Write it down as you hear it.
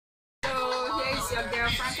it's your girl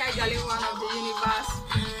Franca Ijale, one of the universe.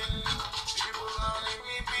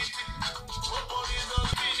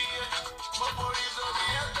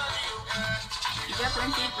 You get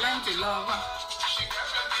plenty love.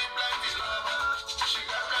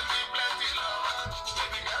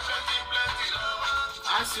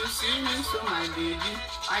 As you see me, so my baby,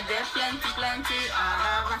 I get plenty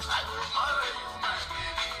araba.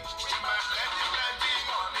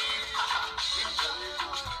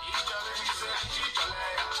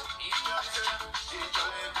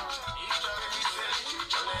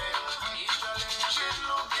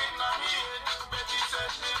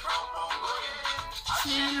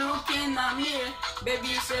 She looking at me,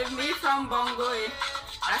 baby, save me from bongo.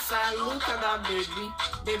 As I look at that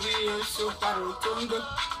baby, you're super rotondo.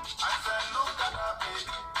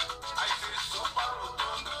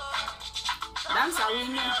 Dance a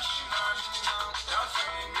winner.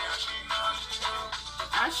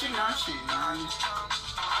 Ashina.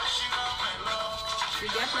 She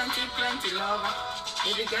get plenty love.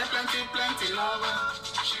 Baby get plenty love.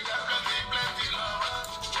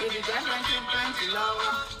 Baby get plenty love.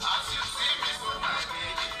 As you see me, so my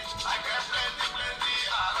baby, I get plenty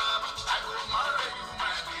arab. I go marry you, my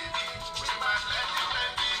baby, with my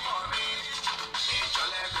plenty money. Each your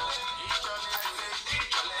lego, each your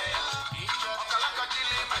Okalaka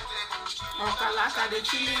chili my table. Okalaka the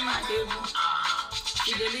chili my table.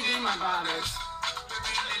 She dey leading my brothers.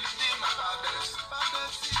 Baby leading my brothers.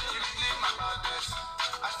 You leading my brothers.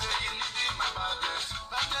 I say you leading my brothers.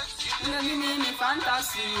 Me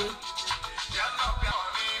fantasy.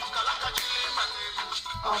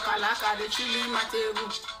 Okalaka the chili my table.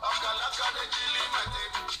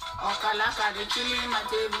 Okalaka the chili my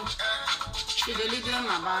table. She dey leading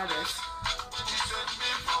my brothers.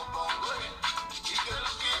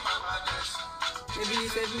 Maybe you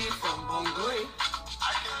save me from bongo.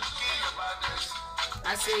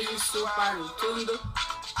 I say you super rotondo.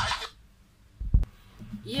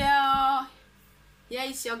 Yeah,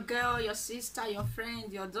 it's your girl, your sister, your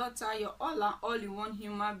friend, your daughter, your all in one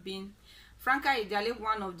human being. Franca Ijale,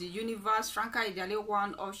 one of the universe. Franca Ijale,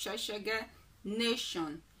 one of Sheshege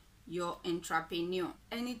Nation. Your entrepreneur.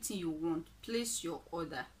 Anything you want, place your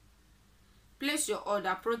order. Place your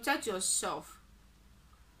order. Protect yourself.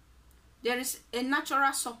 There is a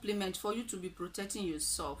natural supplement for you to be protecting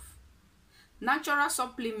yourself. Natural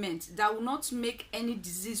supplement that will not make any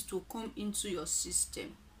disease to come into your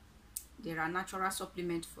system. There are natural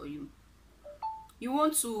supplements for you. You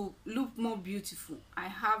want to look more beautiful. I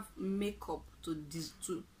have makeup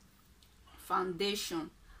to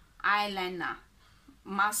foundation, eyeliner,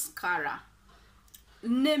 mascara.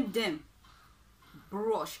 Name them.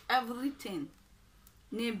 Brush, everything.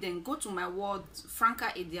 Name them. Go to my word,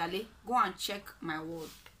 Franca Ijale. Go and check my word.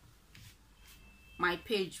 My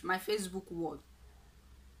page, my Facebook word.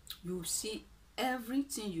 You will see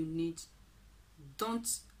everything you need. Don't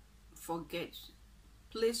forget.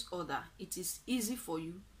 Place order. It is easy for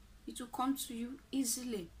you. It will come to you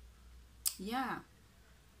easily. Yeah,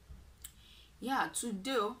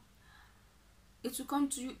 today it will come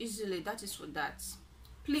to you easily. That is for that.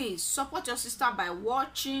 Please support your sister by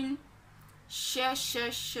watching. Share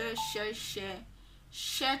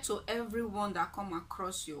to everyone that come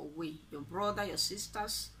across your way. Your brother, your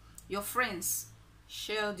sisters, your friends.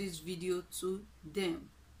 Share this video to them.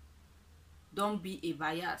 Don't be a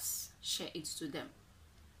bias. Share it to them.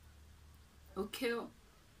 Okay?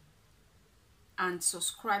 And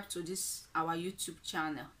subscribe to this our YouTube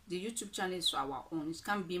channel. The YouTube channel is our own. It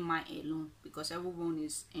can't be mine alone because everyone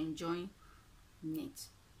is enjoying it.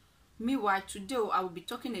 Meanwhile, today I will be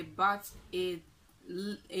talking about a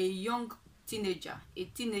young teenager,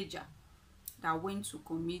 that went to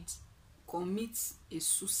commit a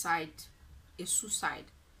suicide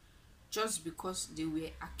just because they were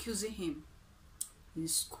accusing him in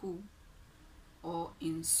school or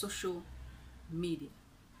in social media.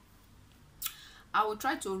 I will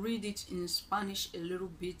try to read it in Spanish a little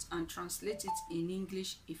bit and translate it in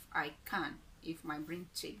English if I can, if my brain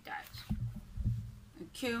take that.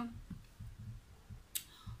 Okay.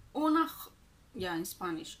 En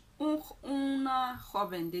Spanish. Una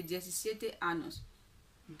joven de 17 años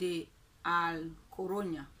de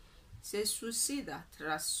Alcoruña se suicida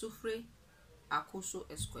tras sufrir acoso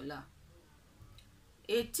escolar.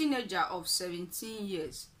 A teenager of 17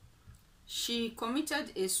 years, she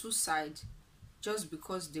committed a suicide just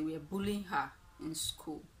because they were bullying her in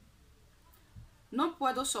school. No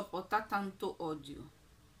puedo soportar tanto odio.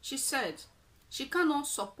 She said she cannot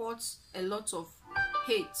support a lot of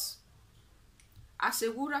hate.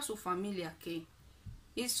 Asegura su familia que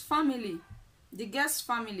his family, the guest's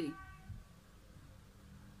family,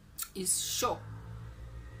 is shocked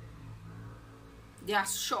They are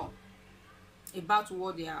sure about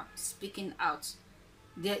what they are speaking out.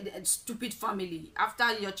 The stupid family.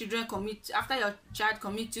 After your child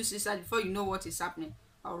commits suicide, before you know what is happening.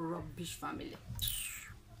 A rubbish family.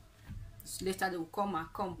 Later they will come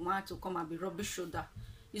and be rubbish shoulder.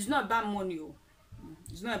 It's not about money. Oh.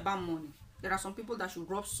 It's not about money. There are some people that should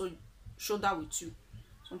rub shoulder with you.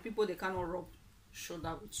 Some people, they cannot rub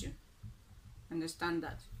shoulder with you. Understand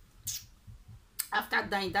that? After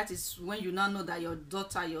dying, that is when you now know that your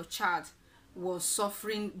daughter, your child, was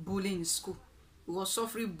suffering bullying in school. Was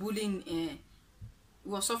suffering bullying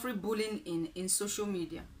in social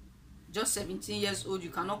media. Just 17 years old, you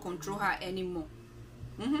cannot control her anymore.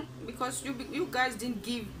 Because you guys didn't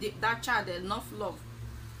give that child enough love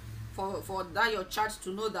for that your child to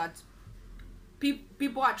know that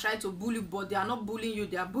people are trying to bully, but they are not bullying you,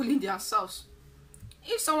 they are bullying themselves.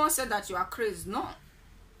 If someone said that you are crazy, no,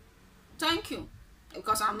 thank you,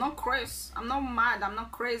 because I'm not crazy, I'm not mad, I'm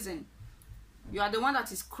not crazy. You are the one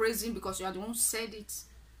that is crazy because you are the one who said it.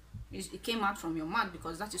 It came out from your mouth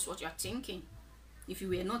because that is what you are thinking. If you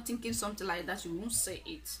were not thinking something like that, you won't say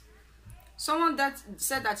it. Someone that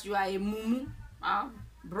said that you are a mumu,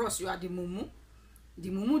 bros, you are the mumu. The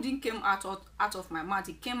mumu didn't come out of my mouth.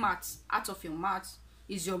 It came out of your mouth.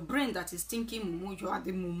 It's your brain that is thinking mumu. You are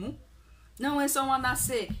the mumu. Now when someone that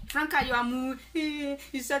say, Franca, you are mumu,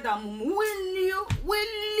 he said that mumu. Will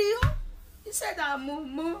you? He said that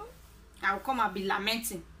mumu. I will come and be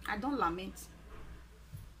lamenting. I don't lament.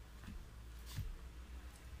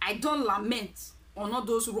 I don't lament on all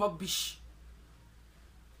those rubbish.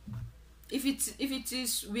 If it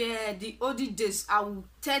is where the old days, I will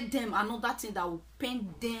tell them another thing that will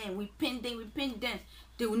pain them. We pain them.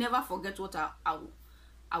 They will never forget what I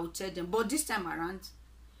will tell them. But this time around,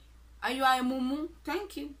 you are a mumu,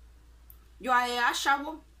 thank you. You are a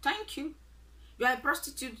ashawo, thank you. You are a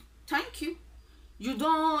prostitute, thank you. You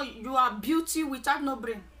are beauty without no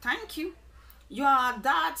brain, thank you. You are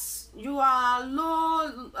that, you are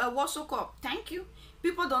low wasso cup, thank you.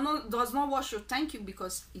 People does not wash you, thank you,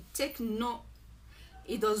 because it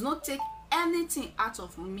does not take anything out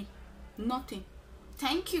of me, nothing.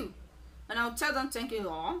 Thank you. And I'll tell them thank you.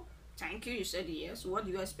 Oh, thank you, you said yes. What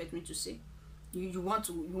do you expect me to say? You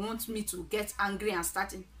want me to get angry and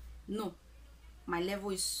starting? No, my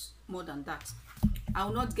level is more than that. I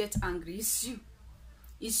will not get angry.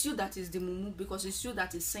 It's you that is the mumu, because it's you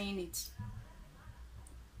that is saying it.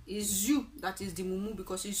 It's you that is the mumu,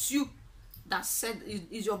 because it's you that said,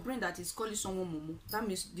 is your brain that is calling someone mumu. That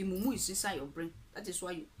means the mumu is inside your brain. That is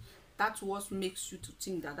why that's what makes you to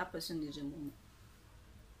think that person is a mumu.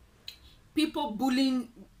 People bullying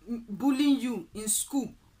you in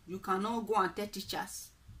school, you cannot go and tell teachers.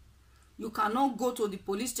 You cannot go to the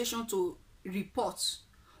police station to report.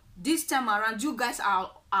 This time around, you guys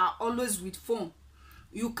are always with phone.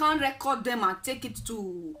 You can't record them and take it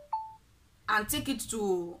to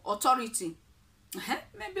authority.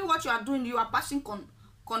 Maybe what you are doing, you are passing corner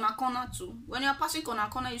too. When you are passing corner,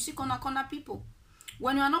 you see corner people.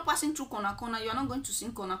 When you are not passing through corner, you are not going to see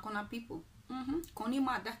corner people.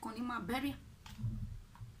 Konima bury.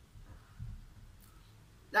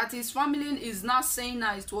 That his family is now saying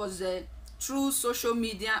that it was through social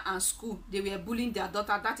media and school they were bullying their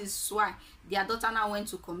daughter. That is why their daughter now went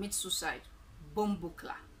to commit suicide.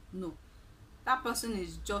 Bombokla. No, that person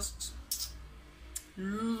is just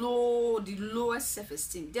the lowest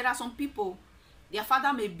self-esteem. There are some people, their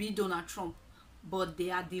father may be Donald Trump, but they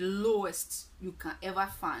are the lowest you can ever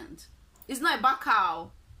find. It's not about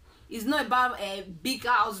cow. It's not about a big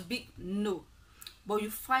house, no. But you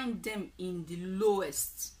find them in the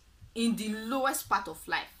lowest part of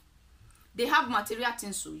life. They have material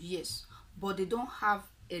things, so yes, but they don't have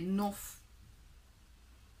enough.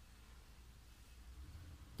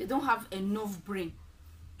 They don't have enough brain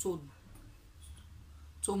to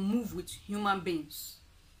move with human beings.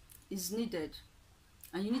 It's needed.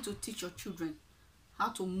 And you need to teach your children how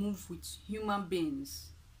to move with human beings.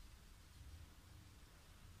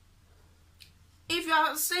 If you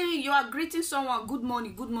are saying you are greeting someone good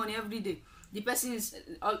morning every day, the person is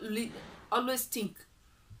always think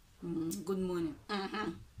good morning.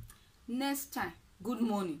 Next time, good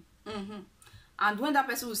morning. And when that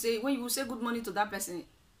person will say, when you will say good morning to that person,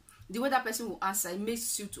 the way that person will answer, it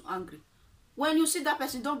makes you too angry. When you see that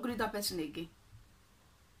person, don't greet that person again.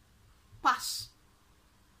 Pass.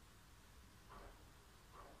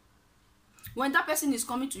 When that person is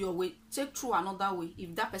coming to your way, take through another way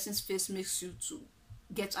if that person's face makes you to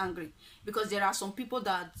get angry. Because there are some people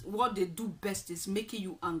that what they do best is making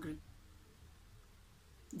you angry.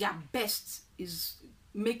 Their best is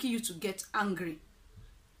making you to get angry.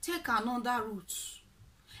 Take another route.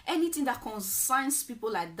 Anything that concerns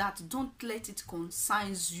people like that, don't let it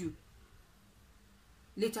concerns you.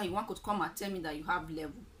 Later you want to come and tell me that you have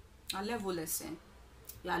level. You are level-less, eh?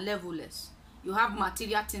 You are level-less. You have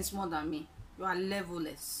material things more than me. You are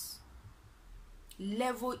level-less.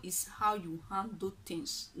 Level is how you handle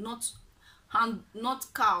things, not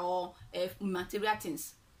car or material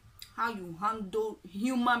things. How you handle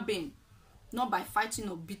human being, not by fighting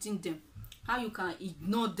or beating them. How you can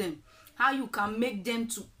ignore them. How you can make them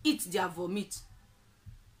to eat their vomit.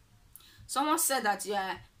 Someone said that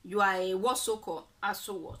you are a what so called,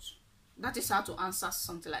 so what? That is how to answer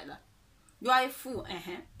something like that. You are a fool.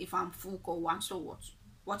 If I'm fool, call one, so what?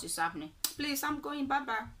 What is happening? Please, I'm going. Bye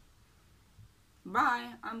bye.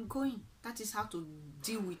 Bye, I'm going. That is how to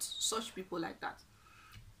deal with such people like that.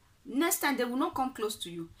 Next time they will not come close to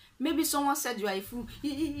you. Maybe someone said you are a fool.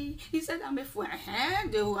 He said I'm a fool.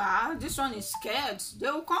 They will, this one is scared. They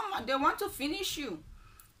will come. They want to finish you.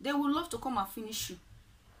 They will love to come and finish you.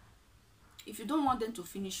 If you don't want them to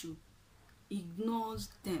finish you, ignore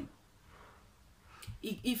them.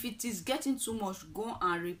 If it is getting too much, go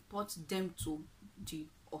and report them to the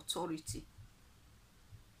authority.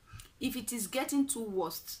 If it is getting too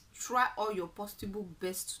worst, try all your possible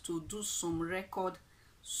best to do some record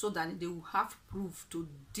so that they will have proof to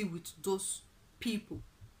deal with those people.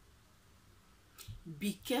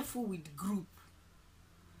 Be careful with group.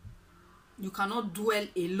 You cannot dwell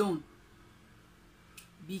alone.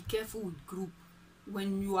 Be careful with group.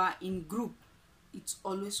 When you are in group, it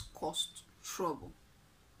always causes trouble.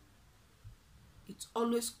 It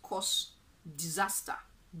always causes disaster.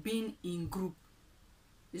 Being in group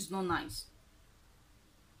is not nice.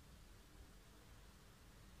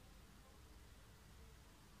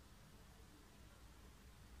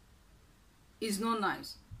 It's not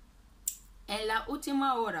nice. En la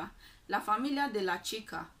última hora, la familia de la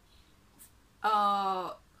chica,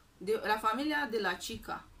 la familia de la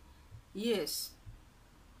chica, yes,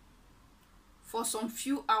 for some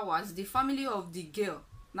few hours, the family of the girl,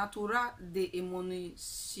 natural de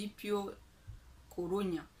municipio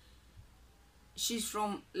Coruña, she's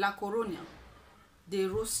from La Coruña de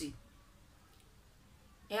Rossi,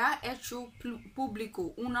 ha hecho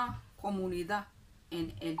público una comunidad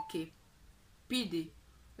en el que pide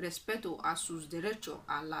respeto a sus derechos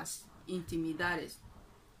a las intimidades.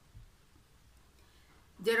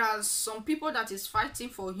 There are some people that is fighting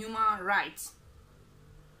for human rights.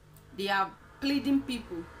 They are pleading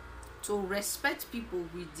people to respect people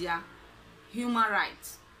with their human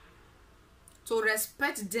rights, to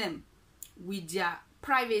respect them with their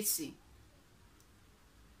privacy.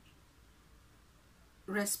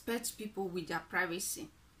 Respect people with their privacy.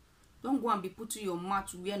 Don't go and be putting your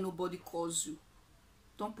mouth where nobody calls you.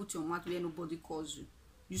 Don't put your mouth where nobody calls you.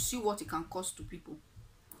 You see what it can cause to people.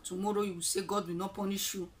 Tomorrow you will say God will not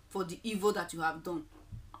punish you for the evil that you have done.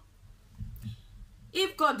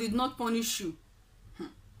 If God did not punish you,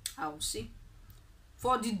 I will say,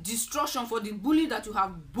 for the destruction, for the bully that you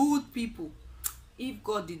have bullied people, if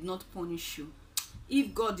God did not punish you,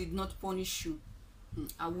 if God did not punish you,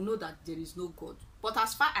 I will know that there is no God. But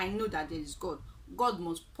as far as I know that there is God, God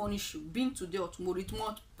must punish you. Being today or tomorrow, it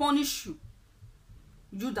must punish you.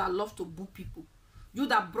 You that love to boo people, you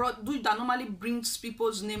that normally brings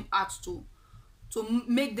people's name out to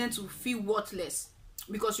make them to feel worthless,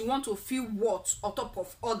 because you want to feel worth on top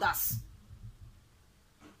of others.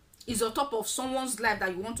 It's on top of someone's life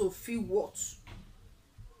that you want to feel worth.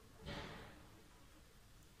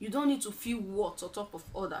 You don't need to feel worth on top of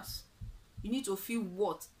others. You need to feel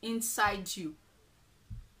worth inside you.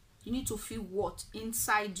 You need to feel what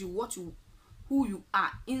inside you, who you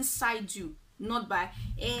are inside you, not by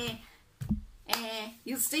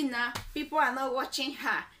you see now, people are not watching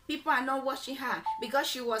her. People are not watching her because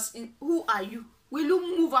she was in. Who are you? Will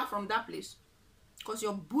you move her from that place? Because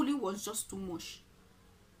your bully was just too much.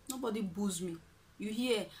 Nobody boos me. You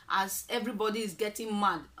hear as everybody is getting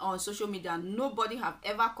mad on social media. Nobody have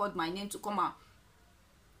ever called my name to come out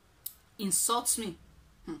insult me.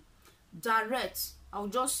 Direct. I'll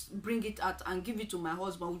just bring it out and give it to my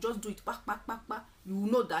husband. We'll just do it back. You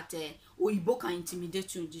will know that Oyibo can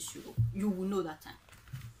intimidate you in this Europe. You will know that time.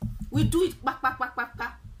 We do it back.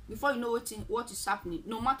 Before you know what is happening.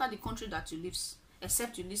 No matter the country that you live,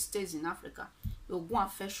 except you live stays in Africa, they'll go and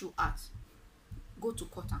fetch you out. Go to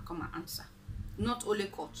court and come and answer. Not only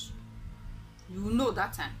court. You will know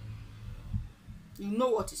that time. You know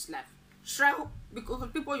what is life. Try, because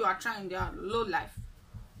people you are trying, they are low life.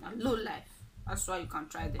 They are low life. That's why you can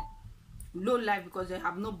try them. Low life because they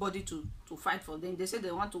have nobody to fight for them. They say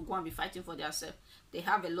they want to go and be fighting for themselves. They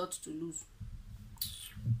have a lot to lose.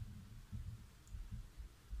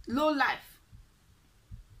 Low life.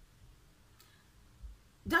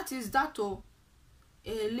 That is that. Oh,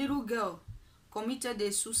 a little girl committed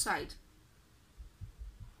a suicide.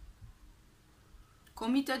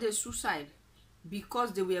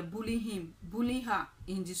 Because they were bullying her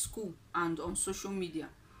in the school and on social media.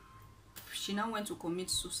 She now went to commit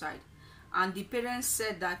suicide, and the parents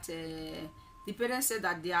said that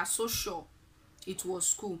they are so sure it was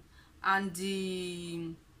school, and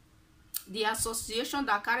the association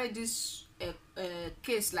that carried this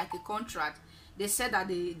case like a contract, they said that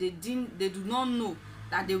they do not know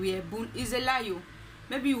that they were bullied. Is a lie.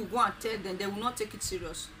 Maybe you go and tell them, they will not take it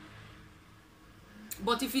serious.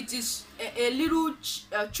 But if it is a little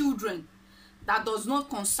children that does not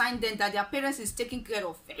concern them, that their parents is taking care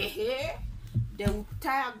of, they will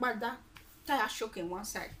tie a shock in one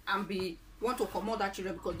side and want to commode that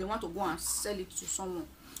children because they want to go and sell it to someone.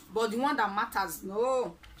 But the one that matters,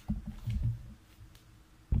 no,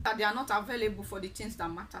 that they are not available for the things that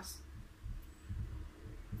matters.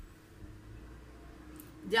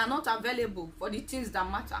 They are not available for the things that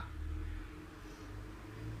matter.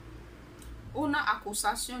 Una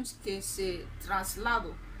acusación que se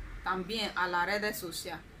trasladó también a las redes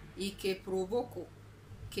sociales y que provocó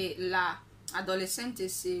que la adolescente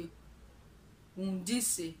se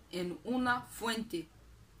hundiese en una fuente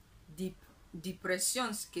de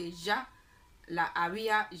depresión que ya la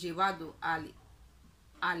había llevado al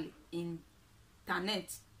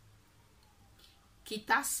internet,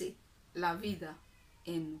 quitarse la vida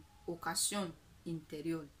en ocasión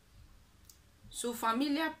interior. Su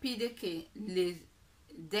familia pide que le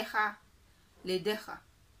deja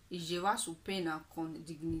y lleva su pena con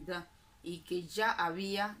dignidad, y que ya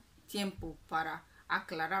había tiempo para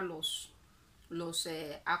aclarar los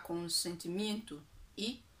acontecimientos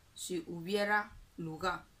y, si hubiera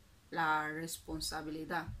lugar, la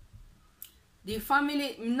responsabilidad. The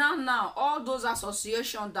family now all those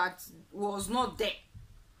associations that was not there,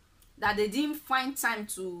 that they didn't find time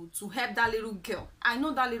to help that little girl. I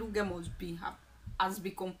know that little girl has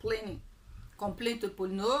been complaining to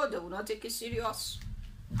police. No, they will not take it serious.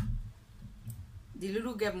 The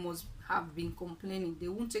little girl must have been complaining. They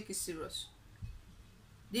won't take it serious.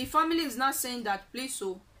 The family is not saying that, please,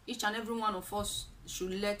 so each and every one of us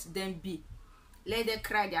should let them be. Let them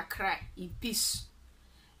cry their cry in peace.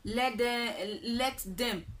 Let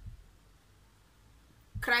them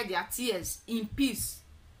cry their tears in peace.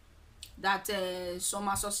 That some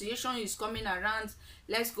association is coming around,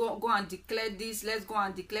 let's go and declare this, let's go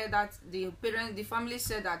and declare that. The family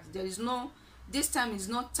said that this time is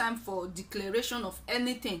not time for declaration of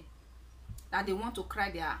anything, that they want to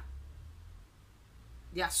cry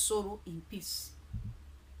their sorrow in peace,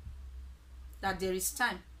 that there is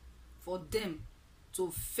time for them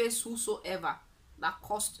to face whosoever that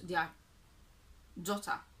caused their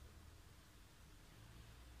daughter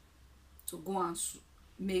to go and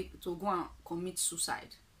commit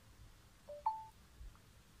suicide.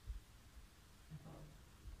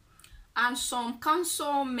 And some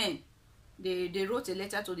councilmen, they wrote a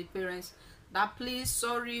letter to the parents that, please,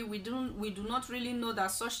 sorry, we do not really know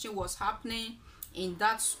that such thing was happening in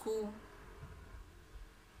that school.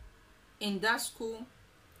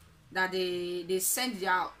 That they sent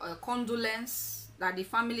their condolence, that the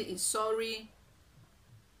family is sorry,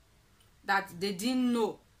 that they didn't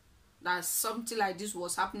know that something like this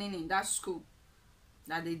was happening in that school,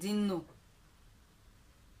 that they didn't know.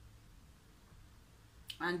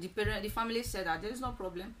 And the family said that there is no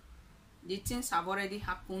problem. The things have already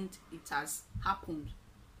happened. It has happened.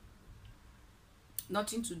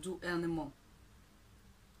 Nothing to do anymore.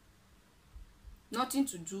 Nothing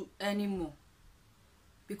to do anymore.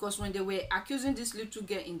 Because when they were accusing this little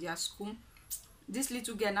girl in their school, this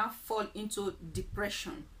little girl now fall into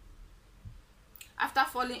depression. After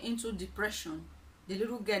falling into depression, the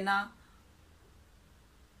little girl now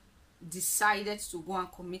decided to go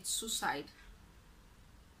and commit suicide.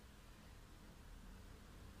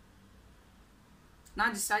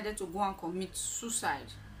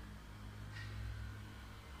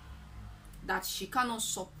 That she cannot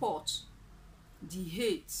support the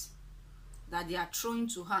hate that they are throwing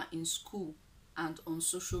to her in school and on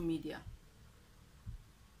social media.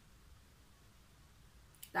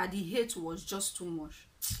 That the hate was just too much.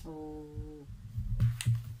 Oh,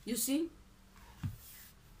 you see,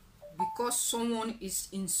 because someone is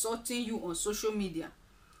insulting you on social media,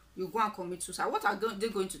 you go and commit suicide. What are they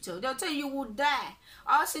going to tell? They'll tell you will die.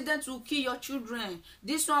 Accident will kill your children.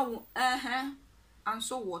 This one will and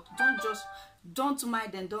so what? Don't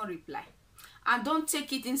mind and don't reply, and don't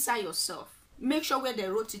take it inside yourself. Make sure where they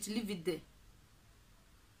wrote it, leave it there.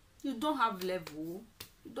 You don't have level.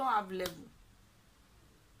 You don't have level.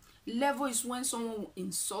 Level is when someone will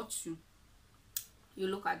insult you. You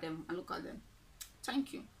look at them and look at them.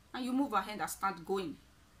 Thank you. And you move ahead and start going.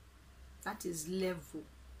 That is level.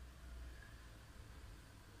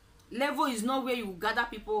 Level is not where you gather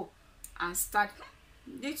people and start.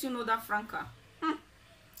 Did you know that Franca?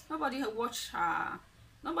 Nobody watch her.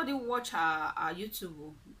 Nobody watch her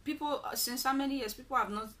YouTube. People, since how many years? People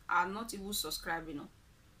are not even subscribing. You know.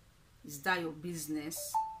 Is that your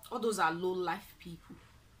business? All those are low life people.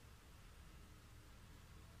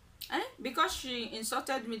 Because she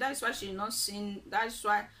insulted me, that is why she's not seen. That is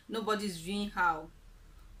why nobody's viewing her.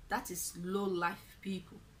 That is low life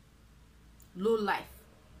people. Low life.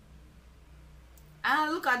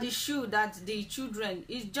 And look at the shoe that the children,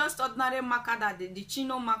 it's just ordinary marker, that the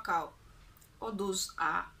chino marker. All those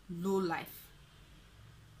are low life.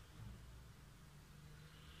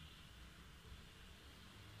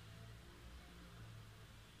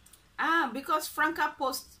 Because Franca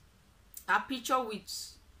posts a picture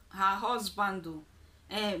with her husband,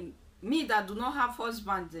 me that do not have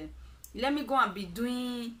husband, let me go and be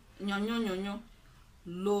doing nyonyo.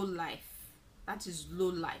 Low life. That is low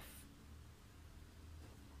life.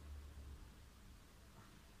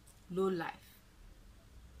 Low life.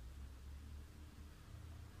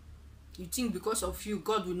 You think because of you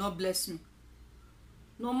God will not bless me?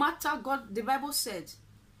 No matter, God, the Bible said,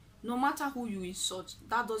 no matter who you insult,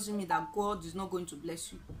 that doesn't mean that God is not going to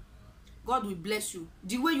bless you. God will bless you.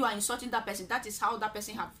 The way you are insulting that person, that is how that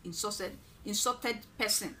person have insulted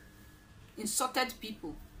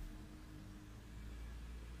people.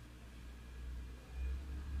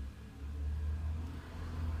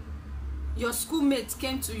 Your schoolmates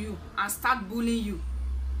came to you and start bullying you.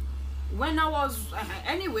 When I was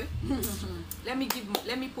anyway, let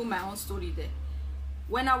me put my own story there.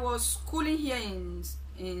 When I was schooling here in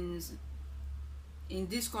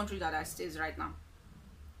this country that I stay right now,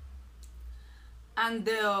 and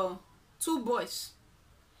the two boys,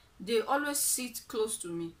 they always sit close to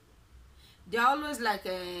me. They're always like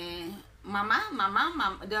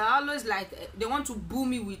mama. They're always like they want to boo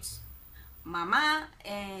me with mama.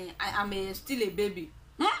 I am still a baby.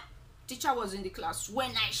 Teacher was in the class.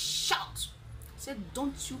 When I shout, said,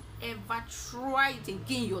 don't you ever try it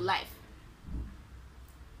again in your life.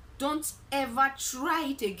 Don't ever try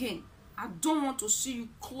it again. I don't want to see you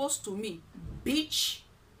close to me, bitch.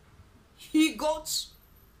 He got.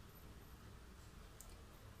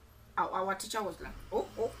 Our teacher was like, oh.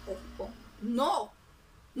 No,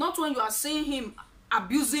 not when you are seeing him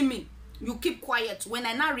abusing me. You keep quiet. When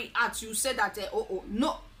I now react, you say that,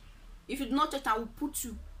 no. If you do not take, I will put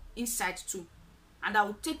you inside too. And I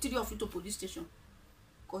will take 3 of you to police station.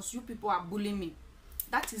 Because you people are bullying me.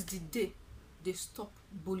 That is the day they stop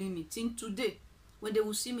bullying me. Till today, when they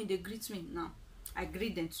will see me, they greet me. Now, I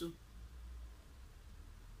greet them too.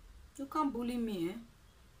 You can't bully me, eh?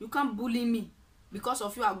 You can't bully me. Because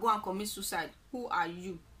of you, I go and commit suicide. Who are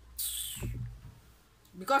you?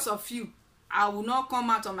 Because of you, I will not come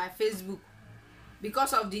out on my Facebook.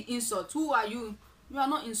 Because of the insult. Who are you? You are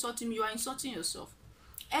not insulting me. You are insulting yourself.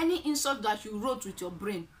 Any insult that you wrote with your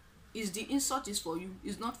brain, is the insult is for you.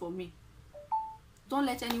 It's not for me. Don't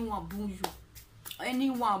let anyone bully you.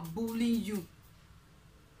 Anyone bullying you.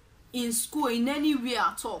 In school, in anywhere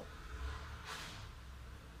at all.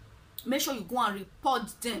 Make sure you go and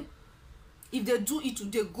report them. If they do it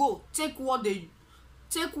today, go. Take what they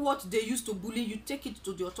used to bully you, take it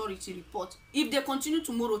to the authority, report. If they continue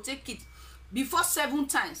tomorrow, take it. Before 7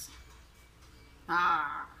 times.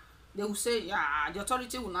 They will say, the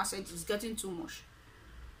authority will not say it's getting too much.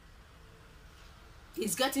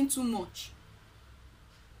 It's getting too much.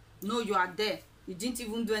 No, you are there. You didn't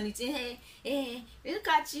even do anything. Hey, look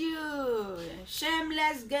at you.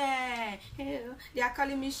 Shameless girl. Hey, they are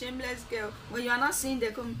calling me shameless girl. When you are not seeing,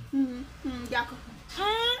 they come. They are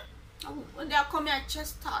coming. When they are coming, I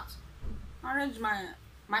just start. Arrange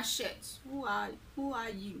my shirt. Who are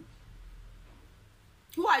you?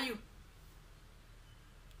 Who are you?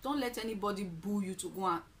 Don't let anybody boo you to go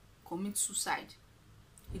and commit suicide.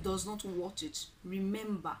 It does not worth it.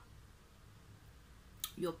 Remember,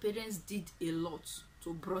 your parents did a lot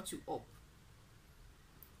to brought you up.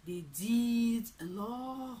 They did a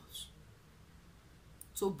lot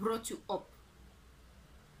to brought you up.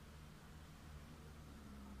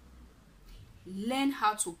 Learn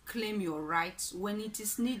how to claim your rights when it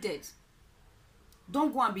is needed.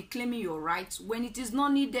 Don't go and be claiming your rights when it is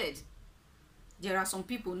not needed. There are some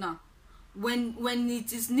people now, when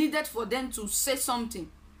it is needed for them to say something,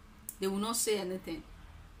 they will not say anything.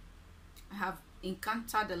 I have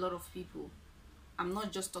encountered a lot of people. I'm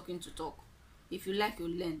not just talking to talk. If you like, you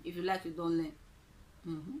learn. If you like, you don't learn.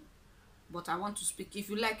 but I want to speak. If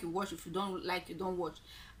you like, you watch. If you don't like, you don't watch.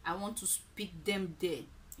 I want to speak them there.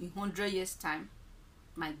 In 100 years time,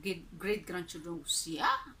 my great grandchildren will see,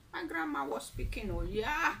 ah, my grandma was speaking. Oh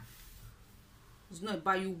yeah. It's not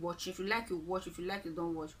about you watching. If you like, you watch. If you like, you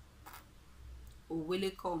don't watch. Oh, will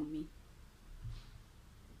it call me?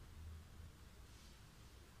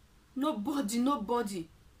 Nobody.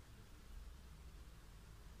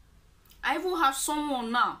 I even have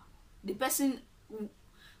someone now. The person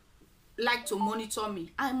like to monitor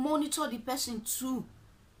me. I monitor the person too.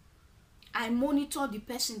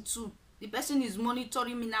 The person is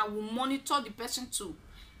monitoring me now. I will monitor the person too.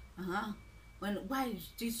 Why is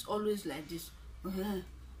this always like this?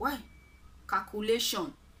 Why?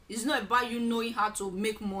 Calculation. It's not about you knowing how to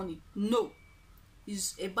make money. No.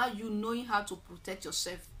 It's about you knowing how to protect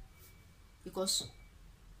yourself. Because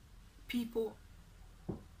people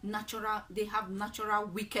they have natural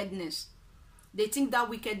wickedness. They think that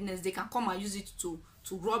wickedness they can come and use it to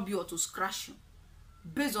rob you or to scratch you.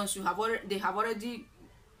 Based on they have already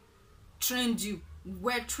trained you,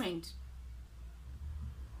 well trained,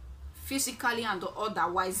 physically and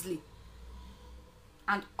otherwisely.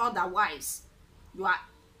 And otherwise, you are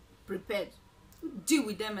prepared. Deal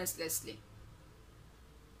with them mercilessly.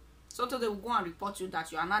 So they will go and report you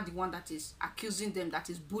that you are not the one that is accusing them, that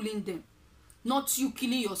is bullying them. Not you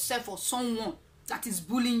killing yourself or someone that is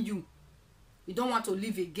bullying you. You don't want to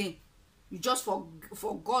live again. You just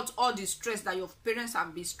forgot all the stress that your parents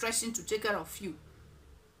have been stressing to take care of you.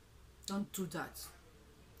 Don't do that.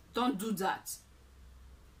 Don't do that.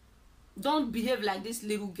 Don't behave like this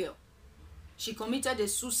little girl. She committed a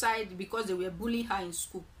suicide because they were bullying her in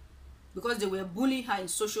school. Because they were bullying her in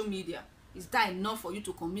social media. Is that enough for you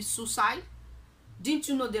to commit suicide? Didn't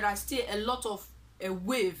you know there are still a lot of a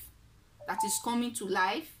wave that is coming to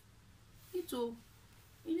life? You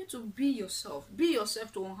need to be yourself. Be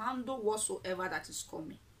yourself to handle whatsoever that is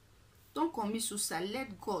coming. Don't commit suicide.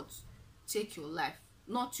 Let God take your life.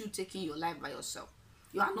 Not you taking your life by yourself.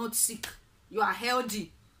 You are not sick. You are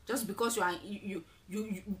healthy. Just because you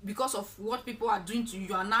because of what people are doing to you,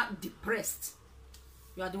 you are not depressed.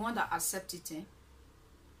 You are the one that accepts it.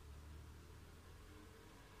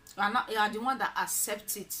 You are the one that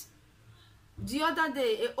accepts it. The other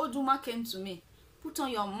day, a old woman came to me. Put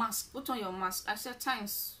on your mask. Put on your mask. I said,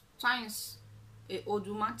 thanks. A old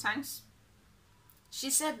woman, thanks. She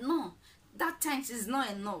said, no, that thanks is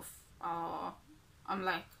not enough. I'm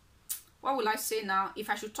like, what will I say now? If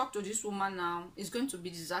I should talk to this woman now, it's going to be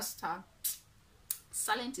disaster.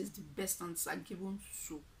 Silence is the best answer given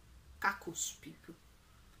to Kakos people.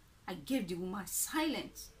 I gave the woman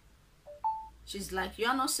silence. She's like, you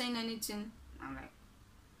are not saying anything. I'm like,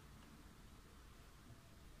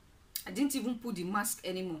 I didn't even put the mask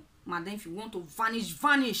anymore. Madam, if you want to vanish,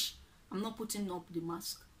 vanish. I'm not putting up the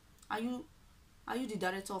mask. Are you the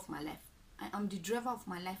director of my life? I am the driver of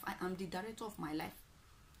my life. I am the director of my life.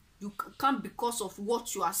 You can't, because of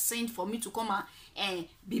what you are saying, for me to come and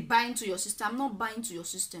be buying to your system. I'm not buying to your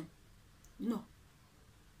system. No.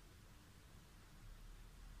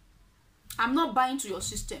 I'm not buying to your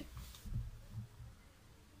system.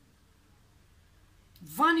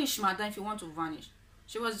 Vanish, madam, if you want to vanish.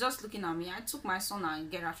 She was just looking at me. I took my son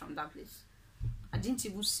and get her from that place. I didn't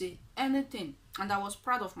even say anything. And I was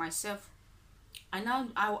proud of myself. And now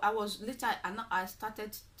I was later, I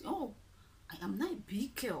started, oh, I am not a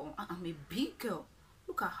big girl. I am a big girl.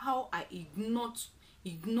 Look at how I ignored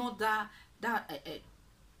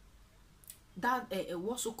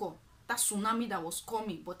what's so called, that tsunami that was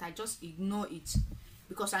coming, but I just ignore it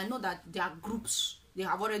because I know that there are groups, they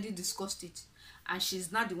have already discussed it, and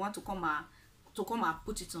she's not the one to come and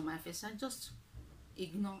put it on my face. I just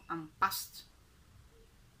ignore and passed.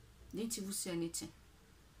 Didn't even say anything.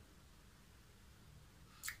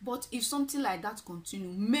 But if something like that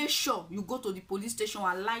continues, make sure you go to the police station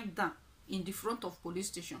and lie down in the front of police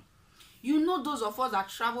station. You know, those of us that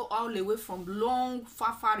travel all the way from long,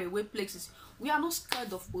 far away places, we are not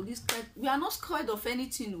scared of police. We are not scared of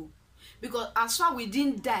anything, no. Because as far we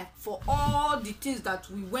didn't die for all the things that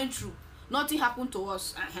we went through, nothing happened to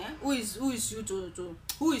us. Who is you to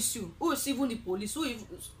who is you? Who is even the police? Who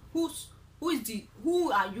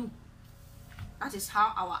are you? That is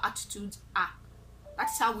how our attitudes are.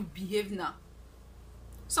 That's how we behave now.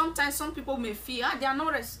 Sometimes some people may feel they are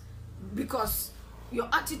not because your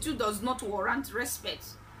attitude does not warrant respect.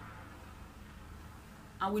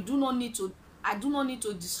 And I do not need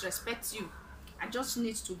to disrespect you. I just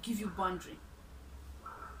need to give you boundary.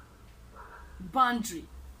 Boundary.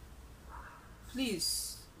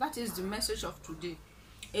 Please, that is the message of today.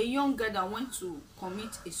 A young girl that went to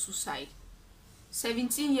commit a suicide.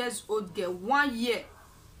 17 years old girl, 1 year.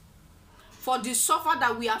 for the suffer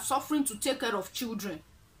that we are suffering to take care of children.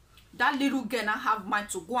 That little girl now have mind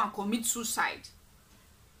to go and commit suicide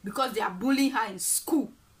because they are bullying her in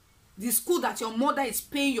school. The school that your mother is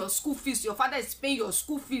paying your school fees, your father is paying your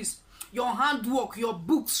school fees, your handwork, your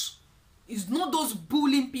books. It's not those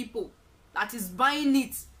bullying people that is buying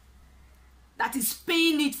it, that is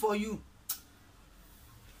paying it for you,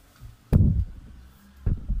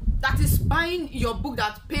 that is buying your book,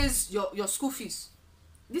 that pays your school fees.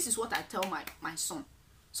 This is what I tell my son.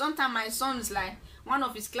 Sometimes my son is like, one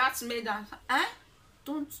of his classmates,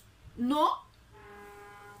 don't know.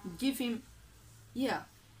 Give him, yeah,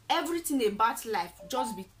 everything about life.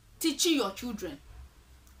 Just be teaching your children.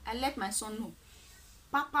 I let my son know,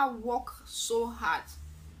 Papa work so hard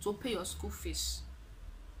to pay your school fees.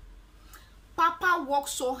 Papa work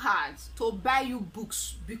so hard to buy you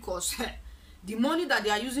books, because the money that they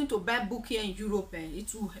are using to buy book here in Europe,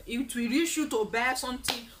 it will reach you to buy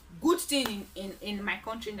something good thing in my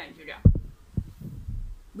country, Nigeria.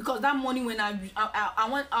 Because that money, when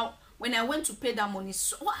I went to pay that money,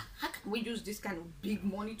 so how can we use this kind of big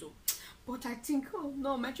money to? But I think, oh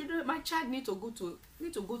no, my child need to go to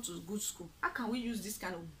good school. How can we use this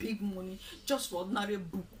kind of big money just for ordinary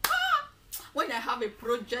book? When I have a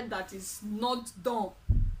project that is not done,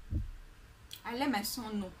 I let my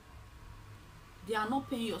son know, they are not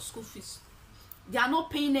paying your school fees. They are not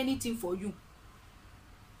paying anything for you.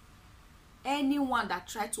 Anyone that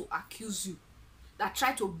try to accuse you, that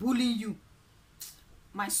try to bully you,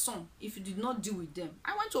 my son, if you did not deal with them,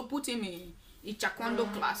 I want to put him in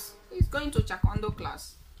Taekwondo class. He's going to Taekwondo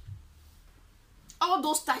class. All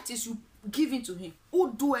those titles you give it to him,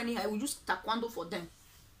 who do anyhow, will use Taekwondo for them.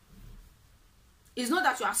 It's not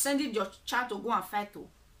that you are sending your child to go and fight,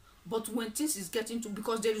 but when things is getting to,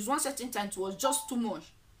 because there is one certain time it was just too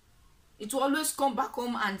much, it will always come back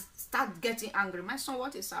home and start getting angry. My son,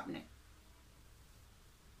 what is happening?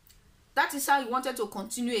 That is how he wanted to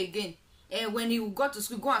continue again. And when he got to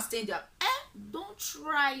school, go and stay there. Don't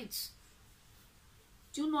try it.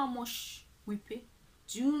 Do you know how much we pay?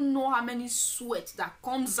 Do you know how many sweat that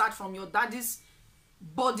comes out from your daddy's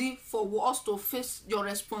body for us to face your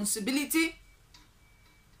responsibility?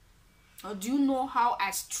 Or do you know how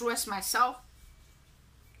I stress myself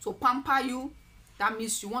to pamper you? That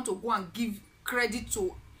means you want to go and give credit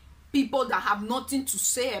to people that have nothing to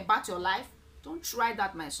say about your life. Don't try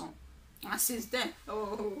that, my son. And since then,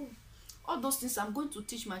 all those things I'm going to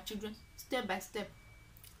teach my children step by step.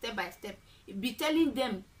 Be telling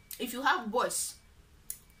them, if you have boys,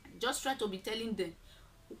 just try to be telling them,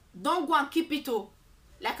 don't go and keep it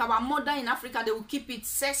like our mother in Africa, they will keep it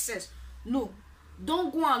sex. No,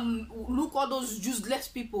 don't go and look all those useless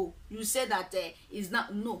people. You say that it's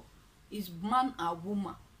not, no, it's man and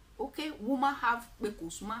woman. Okay, woman have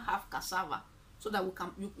bekos, man have cassava, so that we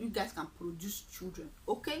can you guys can produce children.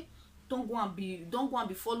 Okay, don't go and be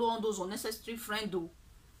follow all those unnecessary friends.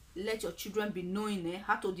 Let your children be knowing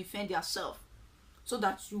how to defend yourself, so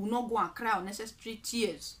that you will not go and cry unnecessary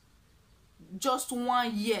tears. Just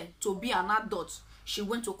 1 year to be an adult, she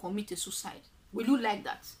went to commit a suicide. Will you like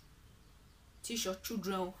that? Teach your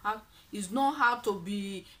children how. It's not how to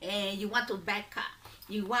be. You want to buy car,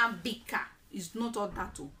 you want big car. It's not all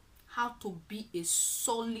that. How to be a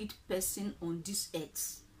solid person on this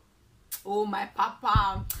earth. Oh, my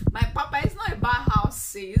papa is not about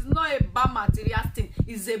house, it's not about material thing,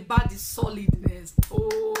 it's about the solidness.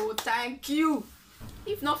 Oh, thank you.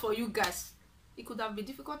 If not for you guys, it could have been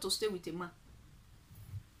difficult to stay with a man.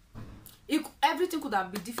 Everything could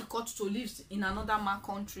have been difficult to live in another man's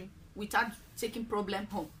country without taking problem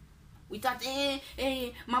home. Without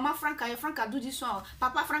Mama Franca do this one,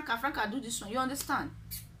 Papa Franca do this one. You understand?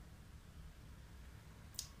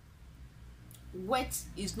 Wealth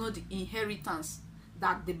is not the inheritance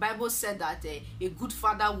that the Bible said that a good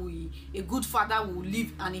father will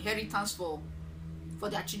leave an inheritance for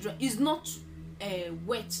their children. It's not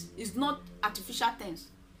wealth. It's not artificial things.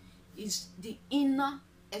 It's the inner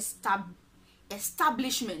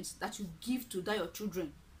establishment that you give to your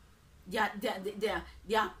children. They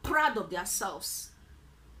are proud of themselves.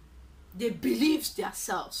 They believe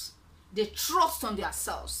themselves. They trust on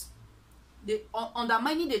themselves. They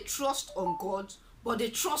undermining the trust on God, but they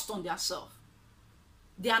trust on themselves.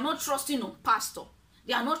 They are not trusting on pastor.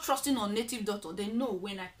 They are not trusting on native doctor. They know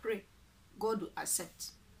when I pray, God will accept.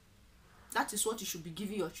 That is what you should be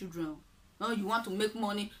giving your children. No, you want to make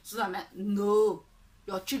money, so that no,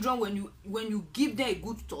 your children, when you give them a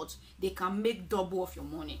good thought, they can make double of your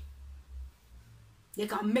money. They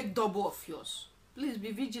can make double of yours. Please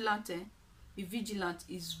be vigilant. Be vigilant.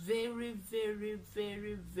 Is very, very,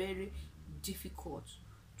 very, very difficult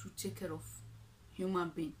to take care of human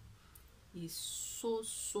being. is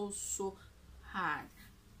so hard,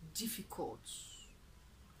 difficult.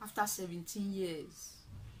 After 17 years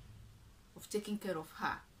of taking care of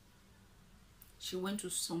her, she went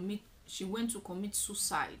to commit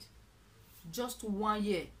suicide. Just 1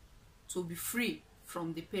 year to be free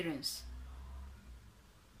from the parents.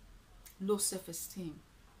 Low self-esteem.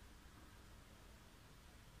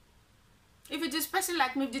 If it is person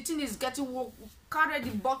like me, if the thing is getting work, carry the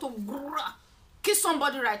bottle, kiss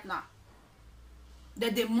somebody right now.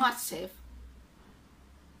 That they must save.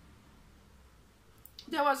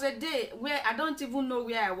 There was a day where I don't even know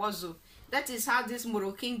where I was. That is how this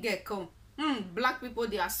Moroccan girl come. Black people,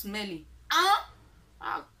 they are smelly.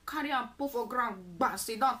 I'll carry and put for ground,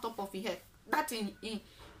 sit down on top of your head. That in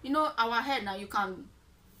you know, our hair now, you can,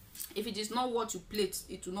 if it is not what you plait,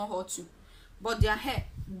 it will not hurt you. But their hair,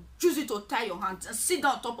 use it to tie your hands and sit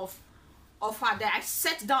down on top of her. Then I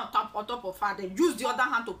sat down on top of her. Then use the other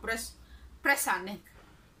hand to press her neck.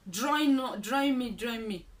 Drawing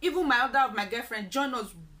me. Even my girlfriend join us,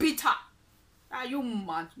 beat her. Are you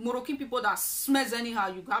mad? Moroccan people that smells anyhow,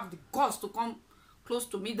 you have the guts to come close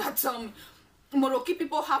to me. That tell me Moroccan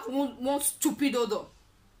people have one stupid odor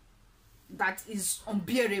that is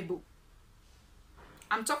unbearable.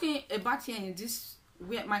 I'm talking about here in this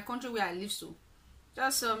my country where I live. So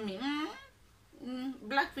just tell me,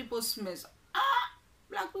 black people smells.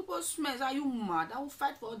 Black people smells. Are you mad? I will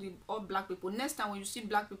fight for all black people. Next time when you see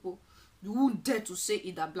black people, you won't dare to say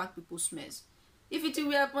it that black people smells. If it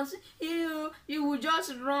were possible, you will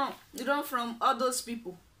just run from all those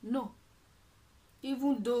people. No.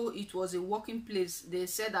 Even though it was a working place, they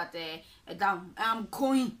said that I'm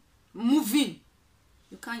moving.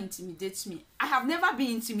 You can't intimidate me. I have never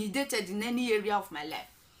been intimidated in any area of my life.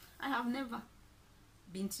 I have never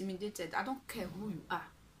been intimidated. I don't care who you are.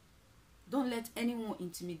 Don't let anyone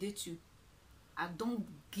intimidate you. I don't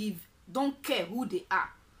care who they are.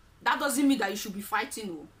 That doesn't mean that you should be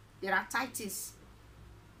fighting. There are titles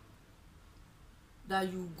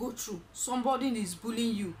that you go through. Somebody is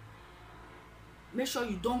bullying you. Make sure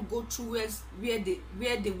you don't go through where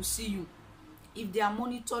they will see you. If they are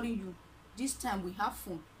monitoring you, this time we have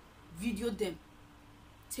phone. Video them.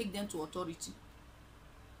 Take them to authority.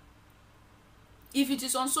 If it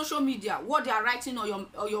is on social media, what they are writing or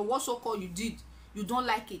your WhatsApp call you did, you don't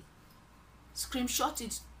like it, screenshot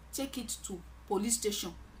it, take it to police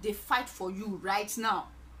station. They fight for you right now.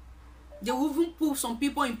 They will even put some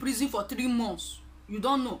people in prison for 3 months. You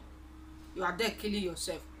don't know. You are there killing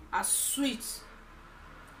yourself. As sweet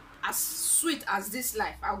as this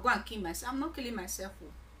life, I'll go and kill myself. I'm not killing myself.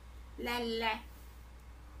 Lele.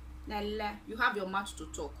 You have your mouth to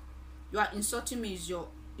talk. You are insulting me. Is your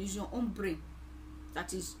own brain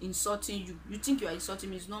that is insulting you. You think you are insulting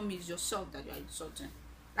me. It's not me. It's yourself that you are insulting.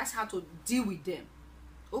 That's how to deal with them.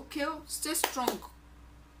 Okay, stay strong,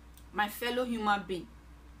 my fellow human being.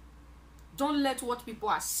 Don't let what people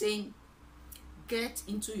are saying get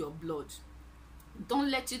into your blood. Don't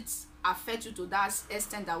let it affect you to that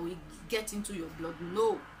extent that will get into your blood.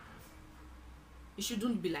 No, it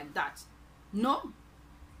shouldn't be like that. No.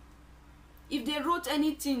 If they wrote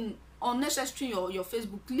anything unnecessary on your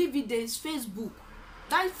Facebook, leave it there. It's Facebook.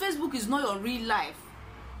 That Facebook is not your real life.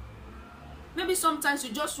 Maybe sometimes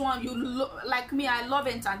you just want, like me, I love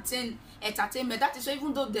entertainment. That is why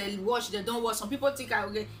even though they watch, they don't watch. Some people think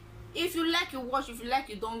okay, if you like, you watch. If you like,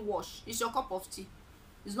 you don't watch. It's your cup of tea.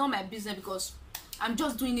 It's not my business, because I'm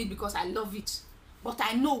just doing it because I love it. But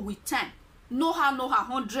I know with time, know how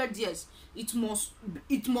 100 years,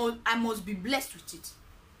 I must be blessed with it.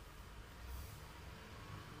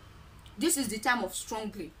 This is the time of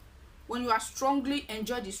strongly. When you are strongly,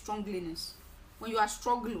 enjoy the strongliness. When you are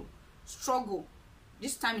struggle.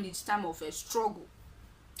 This time is time of a struggle.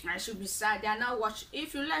 I should be sad. They are now watch.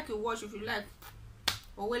 If you like, you watch. If you like,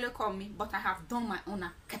 or will you call me? But I have done my own. I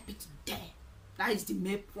kept it there. That is the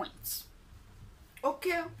main point.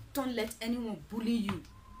 Okay? Don't let anyone bully you.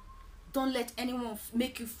 Don't let anyone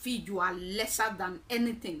make you feel you are lesser than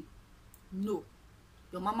anything. No.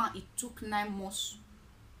 Your mama, it took 9 months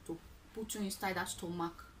to put you inside that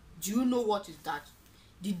stomach. Do you know what is that?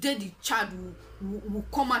 The day the child will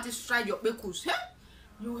come out and strike your bekos. Hey?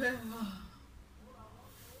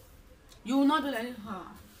 You will not do anything.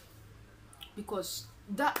 Because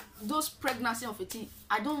those pregnancy of a thing,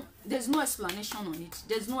 there's no explanation on it.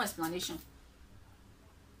 There's no explanation.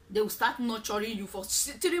 They will start nurturing you for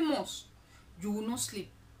 3 months. You will not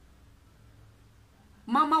sleep.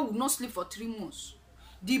 Mama will not sleep for 3 months.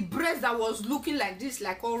 The breast that was looking like this,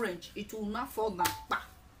 like orange, it will not fall down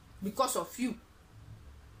because of you.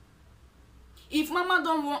 If mama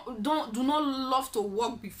do not love to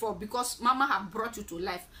work before, because mama have brought you to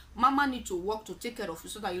life, mama need to work to take care of you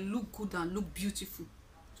so that you look good and look beautiful,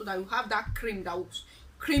 so that you have that cream that will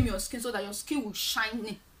cream your skin, so that your skin will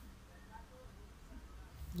shine.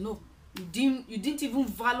 No, you didn't even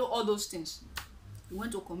value all those things. You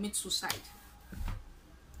went to commit suicide.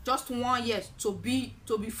 Just 1 year to be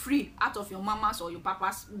free out of your mama's or your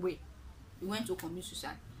papa's way, you went to commit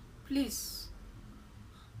suicide. Please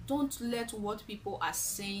don't let what people are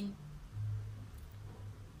saying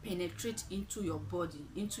penetrate into your body,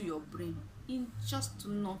 into your brain, in just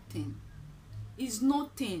nothing. It's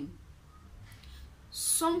nothing.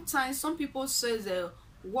 Sometimes some people says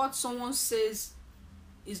what someone says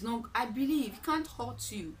is not, I believe it can't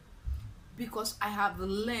hurt you, because I have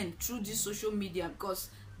learned through this social media, because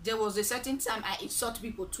there was a certain time I insult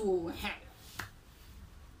people too.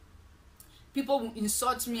 People will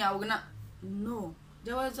insult me, I will not. No,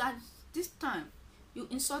 there was this time you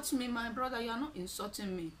insult me, my brother, you are not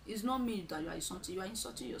insulting me. It's not me that you are insulting, you are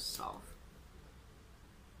insulting yourself.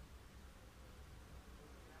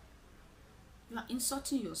 You are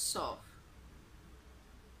insulting yourself.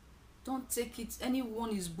 Don't take it, anyone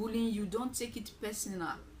is bullying you, don't take it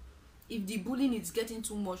personal. If the bullying is getting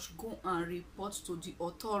too much, go and report to the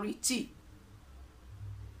authority.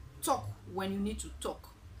 Talk when you need to talk.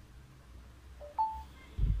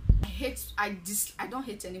 I don't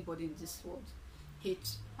hate anybody in this world.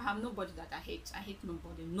 Hate. I have nobody that I hate. I hate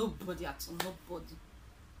nobody. Nobody at all. Nobody.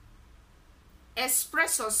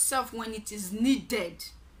 Express yourself when it is needed.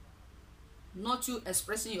 Not you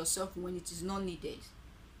expressing yourself when it is not needed.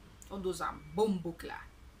 All those are bombokla.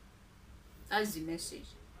 That's the message.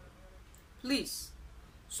 Please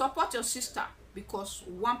support your sister, because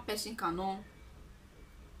one person cannot,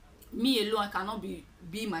 me alone, I cannot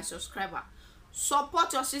be my subscriber.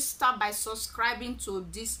 Support your sister by subscribing to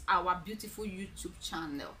this our beautiful YouTube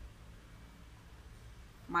channel.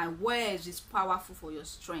 My words is powerful for your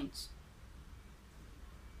strength.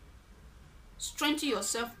 Strengthen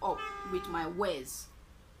yourself up with my words.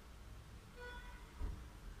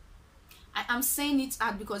 I am saying it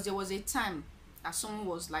out because there was a time that someone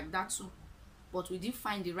was like that too, but we didn't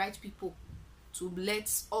find the right people to let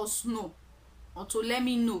us know, or to let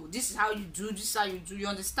me know this is how you do, this is how you do, you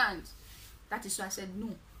understand? That is why I said no.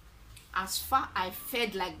 As far I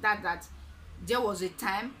felt like that there was a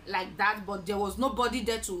time like that, but there was nobody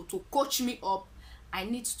there to coach me up, I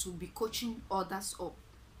need to be coaching others up.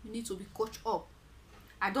 You need to be coached up.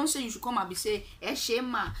 I don't say you should come and be say,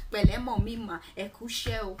 shema, mima,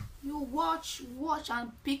 kushel. You watch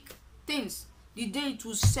and pick things. The day it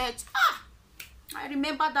was set, I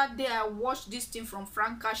remember that day I watched this thing from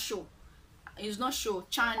Franca's show. It's not show,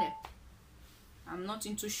 channel. I'm not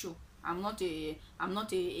into show. I'm not a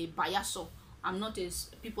biaso. I'm not a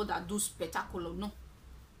people that do spectacular. No.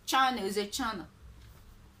 Channel is a channel.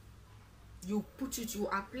 You put it, you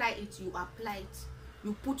apply it,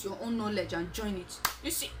 You put your own knowledge and join it. You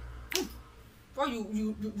see, before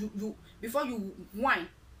before you whine,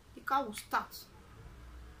 the car will start.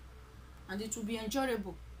 And it will be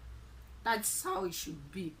enjoyable. That's how it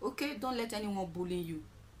should be. Okay? Don't let anyone bully you.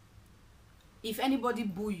 If anybody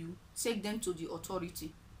bully you, take them to the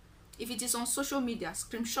authority. If it is on social media,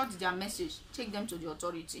 screenshot their message, take them to the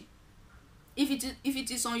authority. If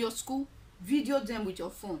it is on your school, video them with your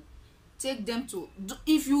phone. Take them to,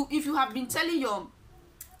 if you have been telling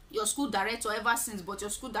your school director ever since, but your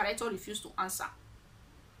school director refused to answer,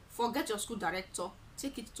 forget your school director,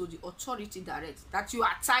 take it to the authority direct, that you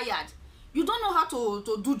are tired, you don't know how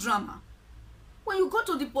to do drama. When you go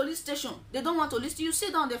to the police station, they don't want to listen. You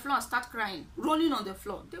sit down on the floor and start crying, rolling on the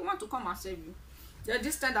floor. They want to come and save you. There's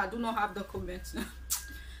this time that I do not have documents.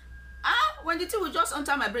 When the thing will just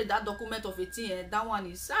enter my brain, that document of 18, that one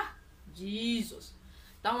is Jesus.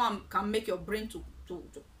 That one can make your brain to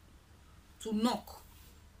knock.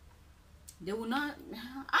 They will not.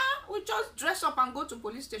 We just dress up and go to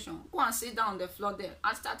police station. Go and sit down on the floor there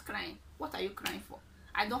and start crying. What are you crying for?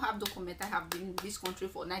 I don't have document. I have been in this country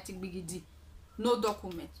for 90 BGD. No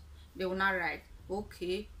document. They will not write.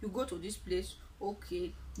 Okay, you go to this place.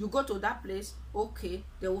 Okay, you go to that place. Okay,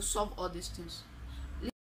 they will solve all these things.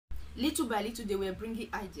 Little by little, they were bringing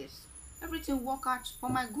ideas. Everything work out for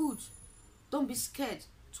my good. Don't be scared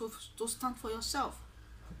to stand for yourself.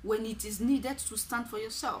 When it is needed to stand for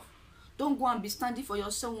yourself. Don't go and be standing for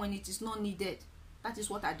yourself when it is not needed. That is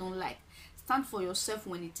what I don't like. Stand for yourself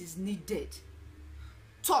when it is needed.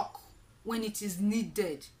 Talk when it is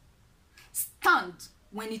needed. Stand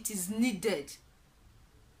when it is needed.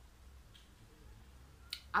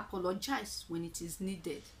 Apologize when it is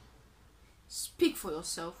needed. Speak for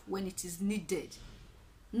yourself when it is needed.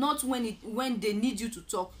 Not when they need you to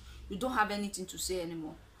talk, you don't have anything to say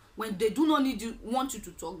anymore. When they do not want you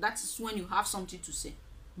to talk, that is when you have something to say.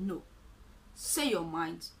 No. Say your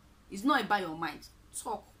mind. It's not about your mind.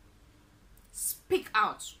 Talk. Speak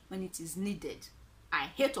out when it is needed. I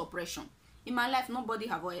hate oppression. In my life, nobody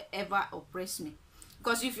have ever oppressed me.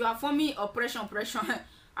 Because if you are for me, oppression,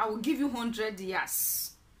 I will give you 100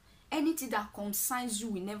 years. Anything that concerns you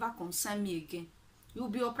will never concern me again. You will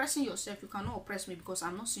be oppressing yourself. You cannot oppress me because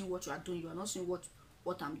I'm not seeing what you are doing. You are not seeing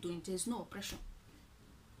what I'm doing. There is no oppression.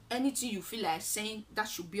 Anything you feel like saying that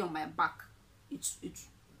should be on my back,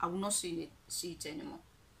 I will not see it anymore.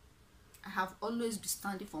 I have always been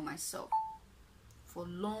standing for myself for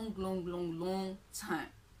long time.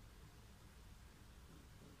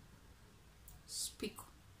 Speak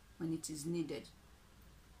when it is needed.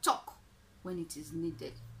 Talk when it is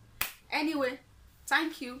needed. Anyway,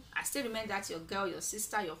 thank you. I still remain that your girl, your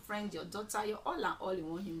sister, your friend, your daughter, your all and all in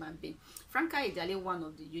one human being. Franca Idale, one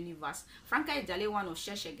of the universe. Franca Idale, one of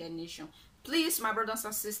Sheshege Nation. Please, my brothers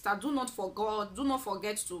and sisters, do not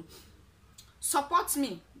forget to support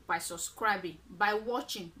me by subscribing, by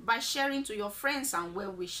watching, by sharing to your friends and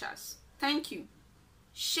well-wishers. Thank you.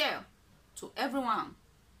 Share to everyone.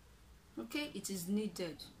 Okay, it is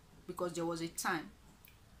needed because there was a time.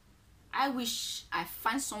 I wish I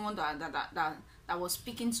find someone that was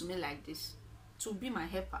speaking to me like this to be my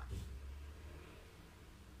helper.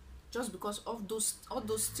 Just because of all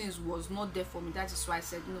those things was not there for me. That is why I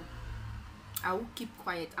said no. I will keep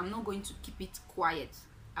quiet. I'm not going to keep it quiet.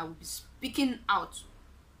 I will be speaking out.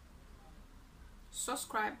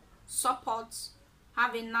 Subscribe, support.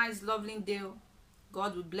 Have a nice, lovely day.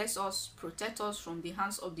 God will bless us, protect us from the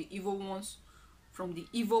hands of the evil ones, from the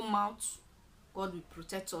evil mouth. God will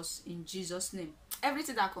protect us in Jesus' name.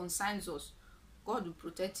 Everything that concerns us, God will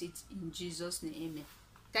protect it in Jesus' name. Amen.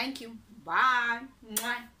 Thank you. Bye.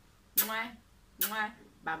 Mwah. Mwah. Mwah.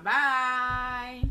 Bye-bye.